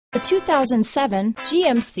The 2007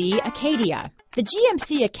 GMC Acadia. The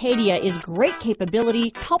GMC Acadia is great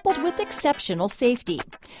capability coupled with exceptional safety.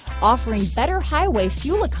 Offering better highway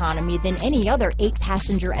fuel economy than any other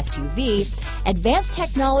 8-passenger SUV, advanced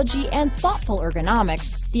technology and thoughtful ergonomics,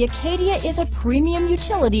 the Acadia is a premium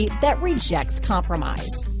utility that rejects compromise.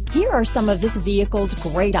 Here are some of this vehicle's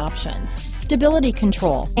great options: stability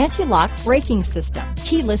control, anti-lock braking system,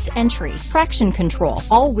 keyless entry, traction control,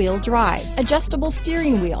 all-wheel drive, adjustable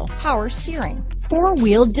steering wheel, power steering,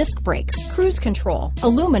 4-wheel disc brakes, cruise control,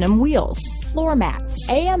 aluminum wheels, floor mats,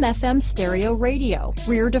 AM/FM stereo radio,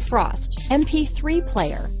 rear defrost, MP3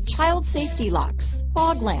 player, child safety locks,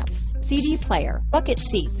 fog lamps, CD player, bucket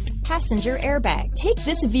seats, passenger airbag. Take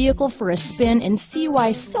this vehicle for a spin and see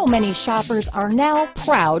why so many shoppers are now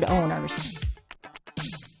proud owners.